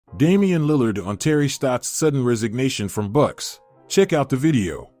Damian Lillard on Terry Stotts' sudden resignation from Bucks. Check out the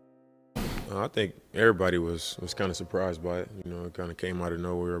video. I think everybody was kind of surprised by it. It kind of came out of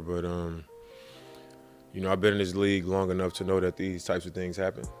nowhere. But, I've been in this league long enough to know that these types of things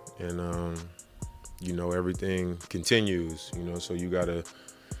happen. And, everything continues, so you got to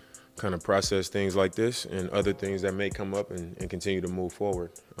kind of process things like this and other things that may come up and continue to move forward.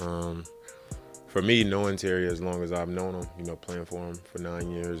 For me, knowing Terry as long as I've known him, playing for him for 9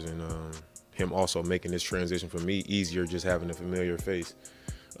 years, and him also making this transition for me easier, just having a familiar face,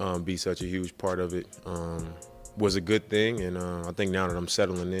 be such a huge part of it, was a good thing. And I think now that I'm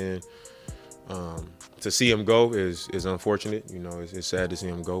settling in, to see him go is unfortunate. It's sad to see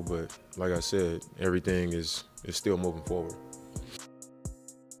him go, but like I said, everything is still moving forward.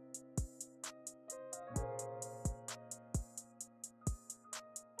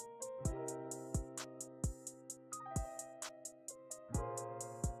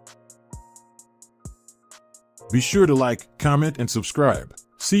 Be sure to like, comment, and subscribe.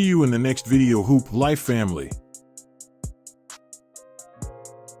 See you in the next video, Hoop Life family.